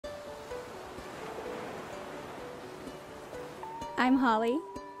I'm Holly.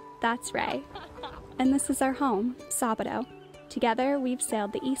 That's Ray. And this is our home, Sabado. Together, we've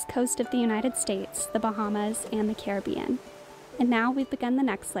sailed the east coast of the United States, the Bahamas, and the Caribbean. And now we've begun the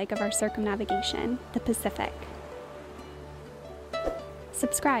next leg of our circumnavigation, the Pacific.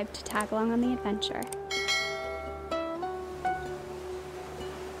 Subscribe to tag along on the adventure.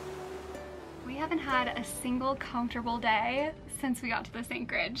 We haven't had a single comfortable day since we got to this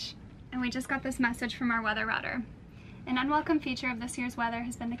anchorage. And we just got this message from our weather router. An unwelcome feature of this year's weather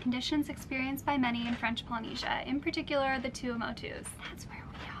has been the conditions experienced by many in French Polynesia, in particular the Tuamotus. That's where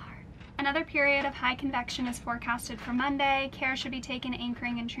we are. Another period of high convection is forecasted for Monday. Care should be taken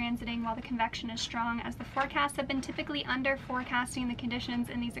anchoring and transiting while the convection is strong, as the forecasts have been typically under forecasting the conditions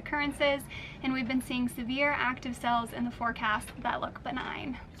in these occurrences, and we've been seeing severe active cells in the forecast that look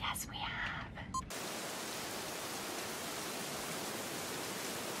benign. Yes, we have.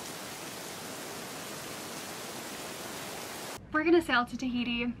 We're gonna sail to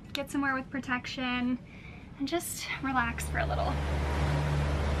Tahiti, get somewhere with protection, and just relax for a little.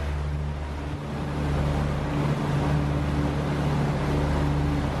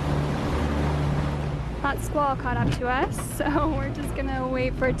 That squall caught up to us, so we're just gonna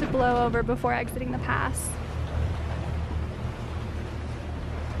wait for it to blow over before exiting the pass.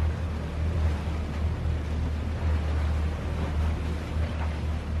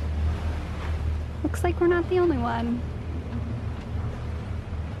 Looks like we're not the only one.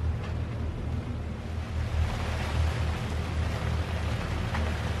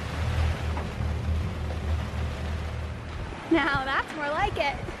 Now that's more like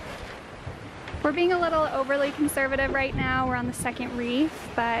it. We're being a little overly conservative right now. We're on the second reef,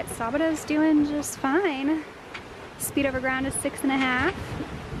 but Sabado's doing just fine. Speed over ground is 6.5.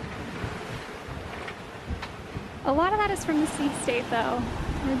 A lot of that is from the sea state though.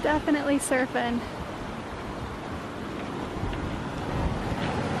 We're definitely surfing.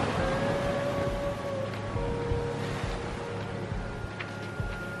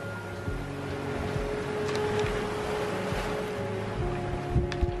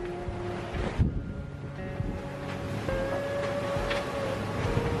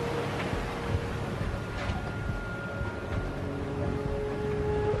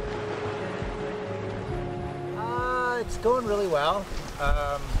 It's going really well.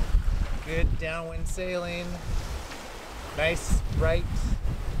 Good downwind sailing, nice bright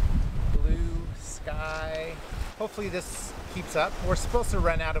blue sky. Hopefully this keeps up. We're supposed to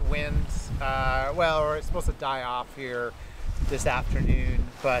run out of wind, or it's supposed to die off here this afternoon,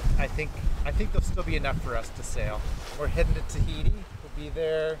 but I think there'll still be enough for us to sail. We're heading to Tahiti. We'll be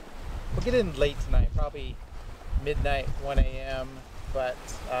there. We'll get in late tonight, probably midnight, 1 a.m. But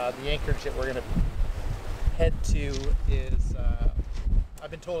the anchorage that we're gonna head to is, I've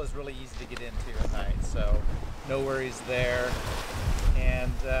been told, is really easy to get into at night, so no worries there.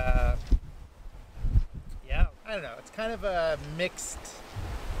 And yeah, I don't know, it's kind of a mixed,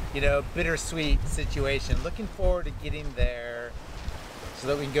 bittersweet situation. Looking forward to getting there so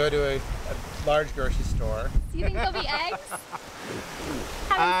that we can go to a large grocery store. Do you think there'll be eggs?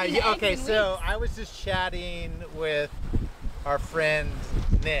 Okay, so I was just chatting with our friend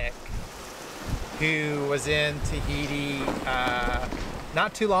Nick, who was in Tahiti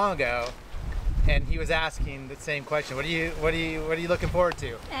not too long ago, and he was asking the same question. What are you looking forward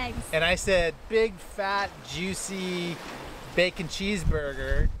to? Eggs. And I said, big, fat, juicy bacon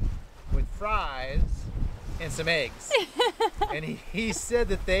cheeseburger with fries and some eggs. And he said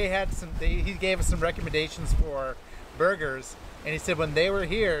that they had he gave us some recommendations for burgers, and he said when they were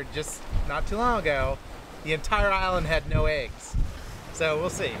here just not too long ago, the entire island had no eggs. So we'll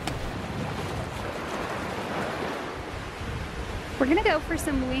see. We're gonna go for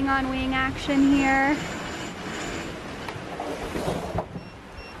some wing-on-wing action here.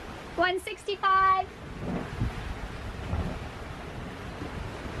 165.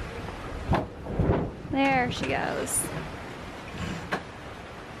 There she goes.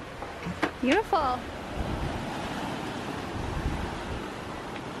 Beautiful.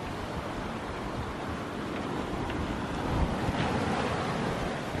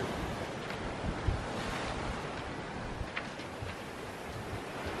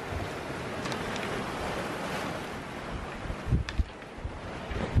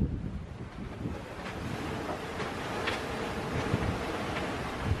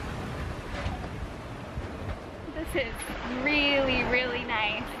 This is really, really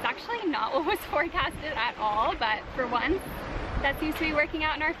nice. It's actually not what was forecasted at all, but for once, that seems to be working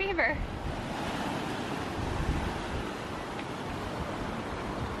out in our favor.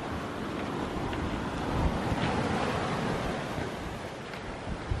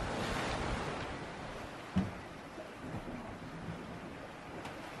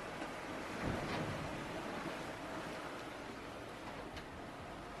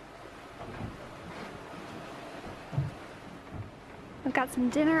 We've got some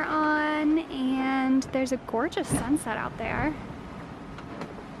dinner on, and there's a gorgeous sunset out there.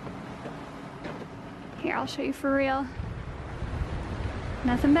 Here, I'll show you for real.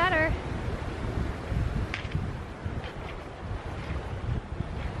 Nothing better.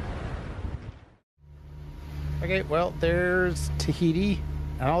 Okay, well, there's Tahiti.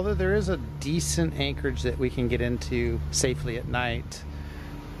 And although there is a decent anchorage that we can get into safely at night,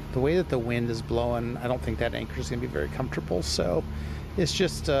 the way that the wind is blowing, I don't think that anchor is going to be very comfortable. So it's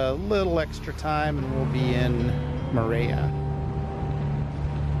just a little extra time and we'll be in Moorea.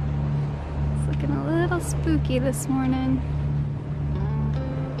 It's looking a little spooky this morning.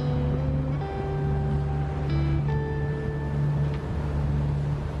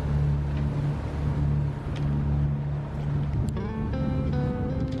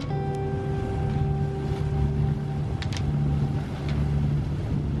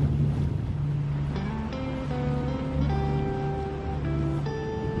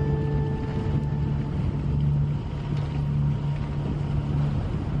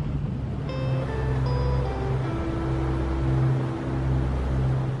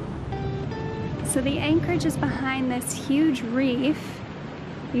 So the anchorage is behind this huge reef.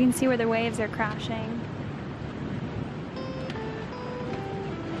 You can see where the waves are crashing.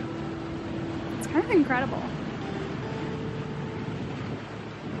 It's kind of incredible.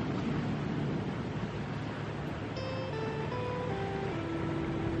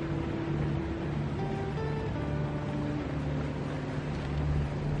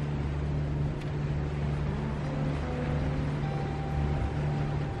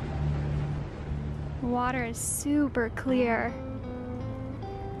 The water is super clear.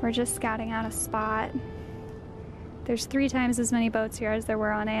 We're just scouting out a spot. There's 3 times as many boats here as there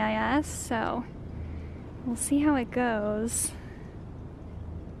were on AIS, so we'll see how it goes.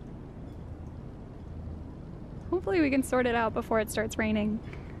 Hopefully we can sort it out before it starts raining.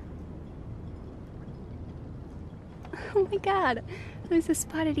 Oh my god, there's a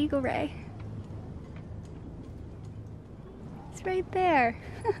spotted eagle ray. It's right there.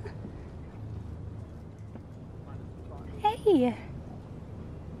 Hey!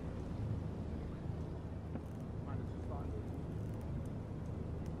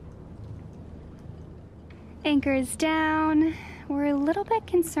 Anchor is down. We're a little bit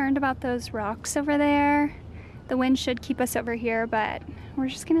concerned about those rocks over there. The wind should keep us over here, but we're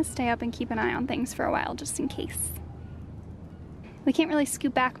just gonna stay up and keep an eye on things for a while just in case. We can't really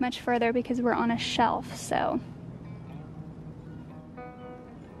scoot back much further because we're on a shelf, so.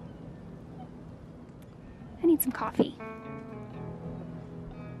 I need some coffee.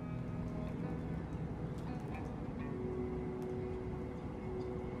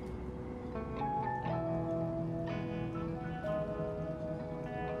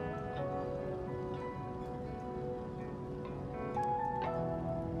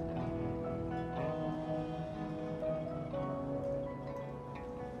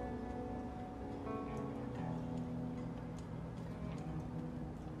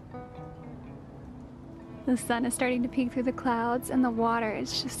 The sun is starting to peek through the clouds and the water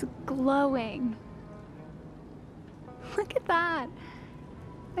is just glowing. Look at that!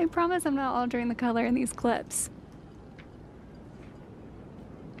 I promise I'm not altering the color in these clips.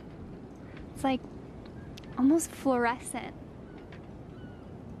 It's like almost fluorescent.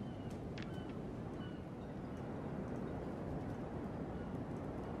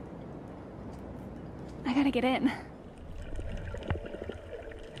 I gotta get in.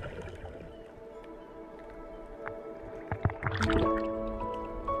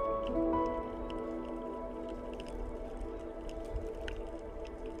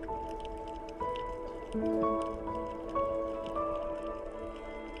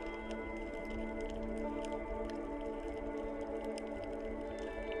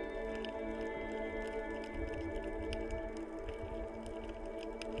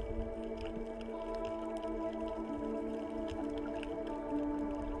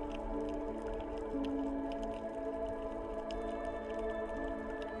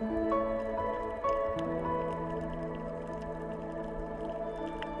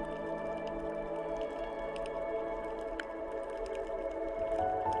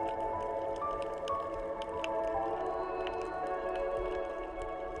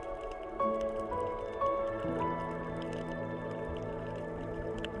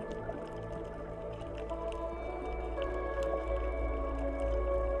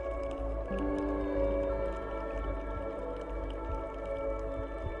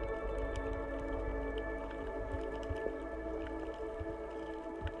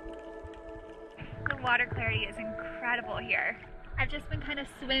 Water clarity is incredible here. I've just been kind of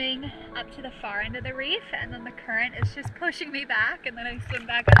swimming up to the far end of the reef, and then the current is just pushing me back, and then I swim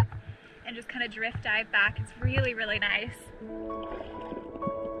back up and just kind of drift dive back. It's really, really nice.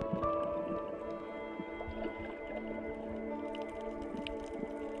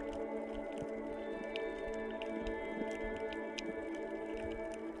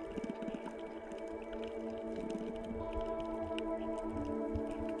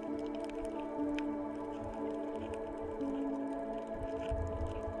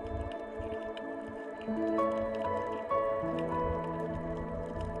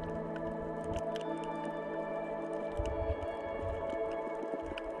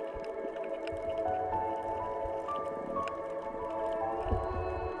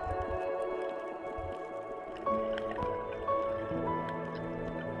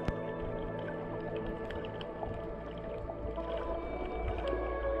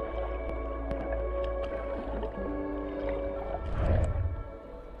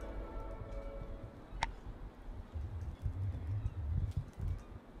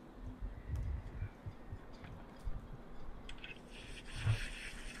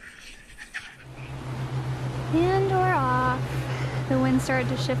 And we're off. The wind started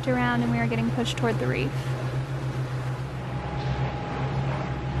to shift around and we are getting pushed toward the reef.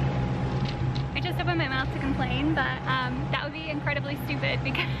 I just opened my mouth to complain, but that would be incredibly stupid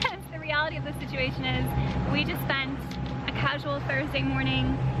because the reality of the situation is we just spent a casual Thursday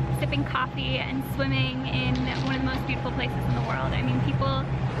morning sipping coffee and swimming in one of the most beautiful places in the world. I mean, people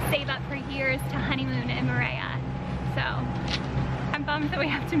save up for years to honeymoon in Moorea. So I'm bummed that we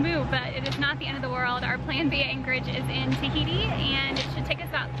have to move, but it is not the end of the world. Our plan B anchorage is in Tahiti, and it should take us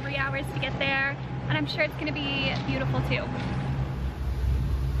about 3 hours to get there, and I'm sure it's gonna be beautiful too.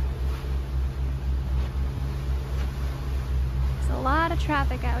 There's a lot of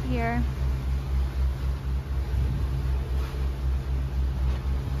traffic out here.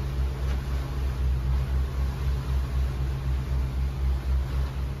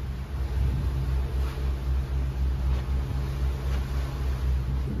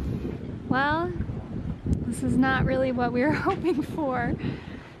 Well, this is not really what we were hoping for.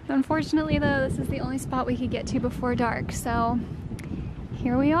 Unfortunately though, this is the only spot we could get to before dark, so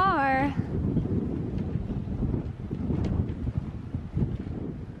here we are.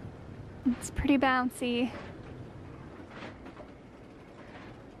 It's pretty bouncy.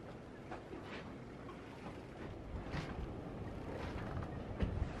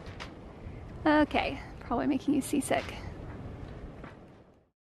 Okay, probably making you seasick.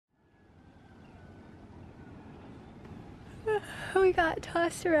 We got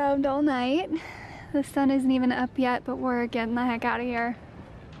tossed around all night. The sun isn't even up yet, but we're getting the heck out of here.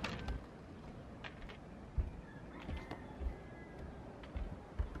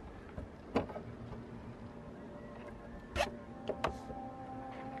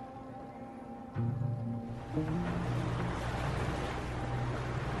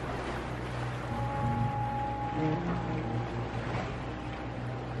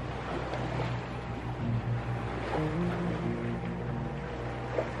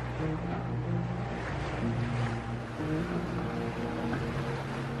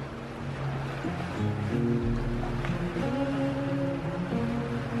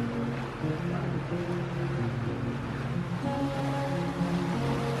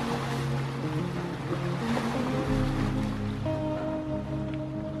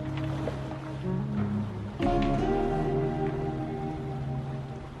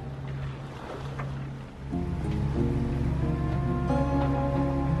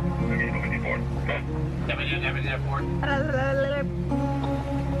 Deputy Airport.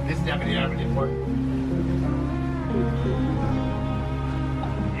 This is Deputy Airport.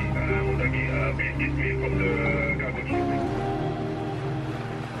 From the cargo ship.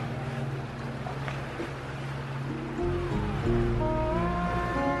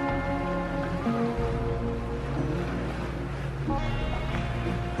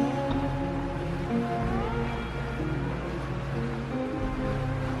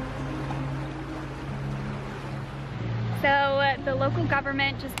 So the local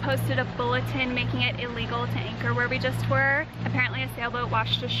government just posted a bulletin making it illegal to anchor where we just were. Apparently a sailboat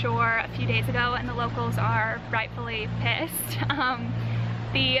washed ashore a few days ago and the locals are rightfully pissed.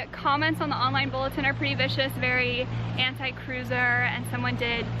 The comments on the online bulletin are pretty vicious, very anti-cruiser, and someone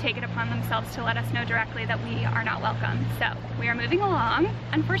did take it upon themselves to let us know directly that we are not welcome. So we are moving along.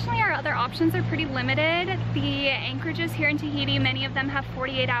 Unfortunately, our other options are pretty limited. The anchorages here in Tahiti, many of them have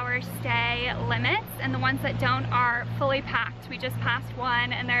 48-hour stay limits, and the ones that don't are fully packed. We just passed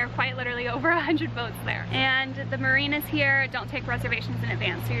one, and there are quite literally over 100 boats there. And the marinas here don't take reservations in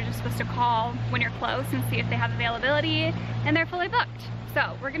advance, so you're just supposed to call when you're close and see if they have availability, and they're fully booked.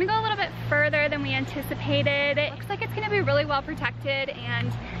 So we're gonna go a little bit further than we anticipated. It looks like it's gonna be really well protected,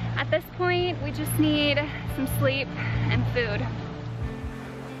 and at this point, we just need some sleep and food.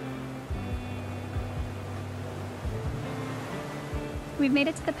 We've made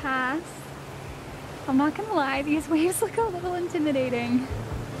it to the pass. I'm not gonna lie, these waves look a little intimidating.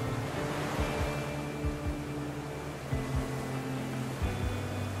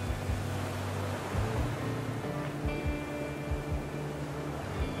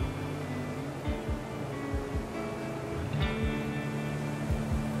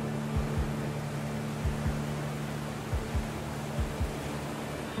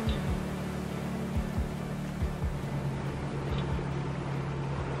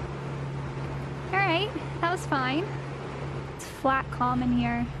 Alright, that was fine. It's flat calm in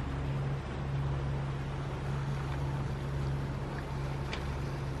here.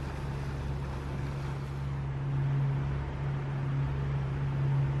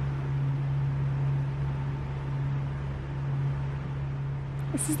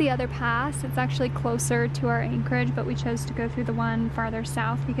 This is the other pass. It's actually closer to our anchorage, but we chose to go through the one farther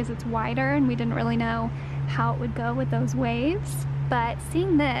south because it's wider and we didn't really know how it would go with those waves. But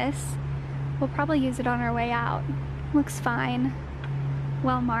seeing this, we'll probably use it on our way out. Looks fine.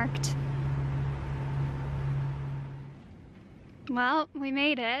 Well marked. Well, we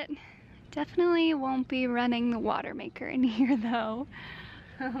made it. Definitely won't be running the water maker in here though.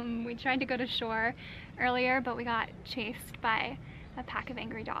 We tried to go to shore earlier, but we got chased by a pack of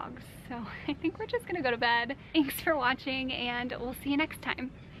angry dogs. So I think we're just gonna go to bed. Thanks for watching, and we'll see you next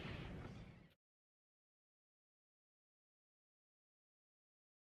time.